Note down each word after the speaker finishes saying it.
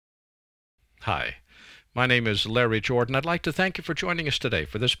Hi, my name is Larry Jordan. I'd like to thank you for joining us today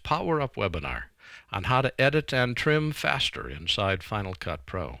for this Power Up webinar on how to edit and trim faster inside Final Cut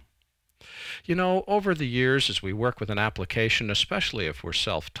Pro. You know, over the years as we work with an application, especially if we're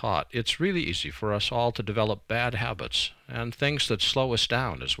self-taught, it's really easy for us all to develop bad habits and things that slow us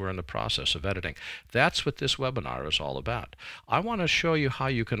down as we're in the process of editing. That's what this webinar is all about. I want to show you how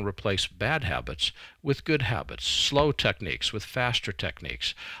you can replace bad habits with good habits, slow techniques with faster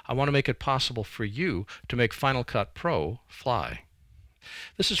techniques. I want to make it possible for you to make Final Cut Pro fly.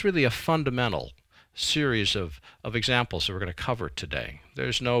 This is really a fundamental series of examples that we're going to cover today.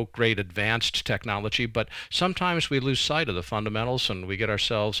 There's no great advanced technology, but sometimes we lose sight of the fundamentals and we get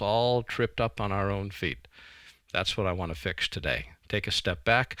ourselves all tripped up on our own feet. That's what I want to fix today. Take a step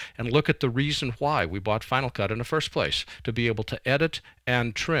back and look at the reason why we bought Final Cut in the first place, to be able to edit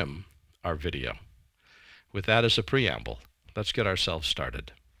and trim our video. With that as a preamble, let's get ourselves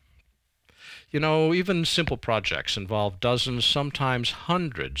started. You know, even simple projects involve dozens, sometimes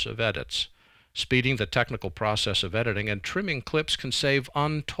hundreds of edits. Speeding the technical process of editing and trimming clips can save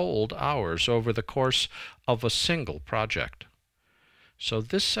untold hours over the course of a single project. So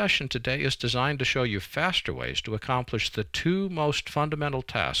this session today is designed to show you faster ways to accomplish the two most fundamental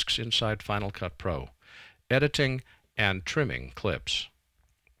tasks inside Final Cut Pro: editing and trimming clips.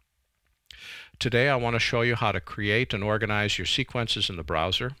 Today I want to show you how to create and organize your sequences in the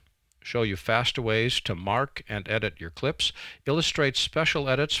browser, show you faster ways to mark and edit your clips, illustrate special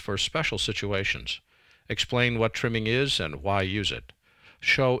edits for special situations, explain what trimming is and why use it,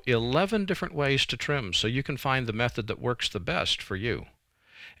 show 11 different ways to trim so you can find the method that works the best for you.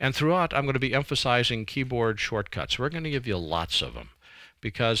 And throughout, I'm going to be emphasizing keyboard shortcuts. We're going to give you lots of them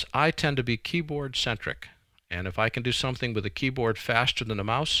because I tend to be keyboard centric. And if I can do something with a keyboard faster than a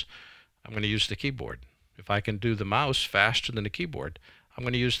mouse, I'm going to use the keyboard. If I can do the mouse faster than the keyboard, I'm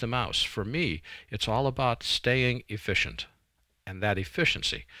going to use the mouse. For me, it's all about staying efficient, and that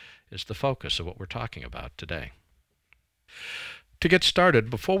efficiency is the focus of what we're talking about today. To get started,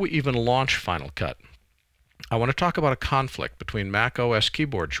 before we even launch Final Cut, I want to talk about a conflict between Mac OS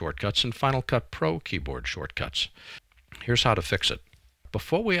keyboard shortcuts and Final Cut Pro keyboard shortcuts. Here's how to fix it.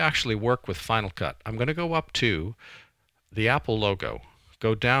 Before we actually work with Final Cut, I'm going to go up to the Apple logo,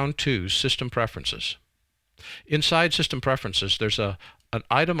 go down to System Preferences. Inside System Preferences, there's an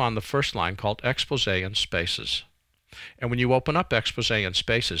item on the first line called Expose and Spaces. And when you open up Expose and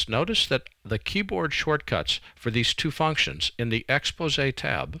Spaces, notice that the keyboard shortcuts for these two functions in the Expose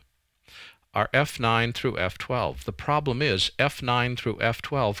tab are F9 through F12. The problem is F9 through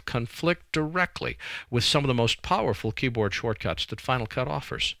F12 conflict directly with some of the most powerful keyboard shortcuts that Final Cut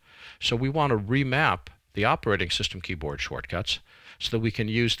offers. So we want to remap the operating system keyboard shortcuts so that we can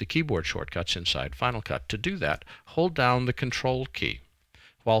use the keyboard shortcuts inside Final Cut. To do that, hold down the Control key.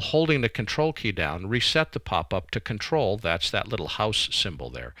 While holding the Control key down, reset the pop-up to Control, that's that little house symbol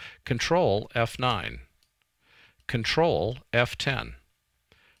there. Control F9, Control F10,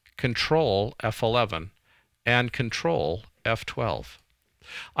 Control F11, and Control F12.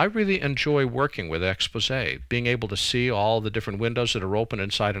 I really enjoy working with Expose. Being able to see all the different windows that are open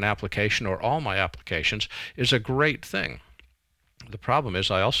inside an application or all my applications is a great thing. The problem is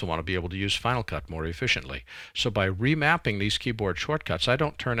I also want to be able to use Final Cut more efficiently. So by remapping these keyboard shortcuts, I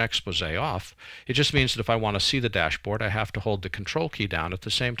don't turn Expose off. It just means that if I want to see the dashboard, I have to hold the Control key down at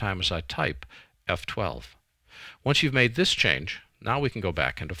the same time as I type F12. Once you've made this change, now we can go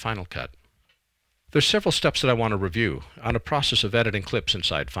back into Final Cut. There's several steps that I want to review on the process of editing clips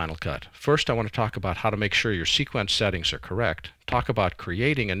inside Final Cut. First, I want to talk about how to make sure your sequence settings are correct, talk about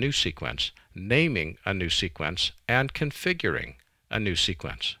creating a new sequence, naming a new sequence, and configuring a new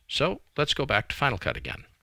sequence. So let's go back to Final Cut again.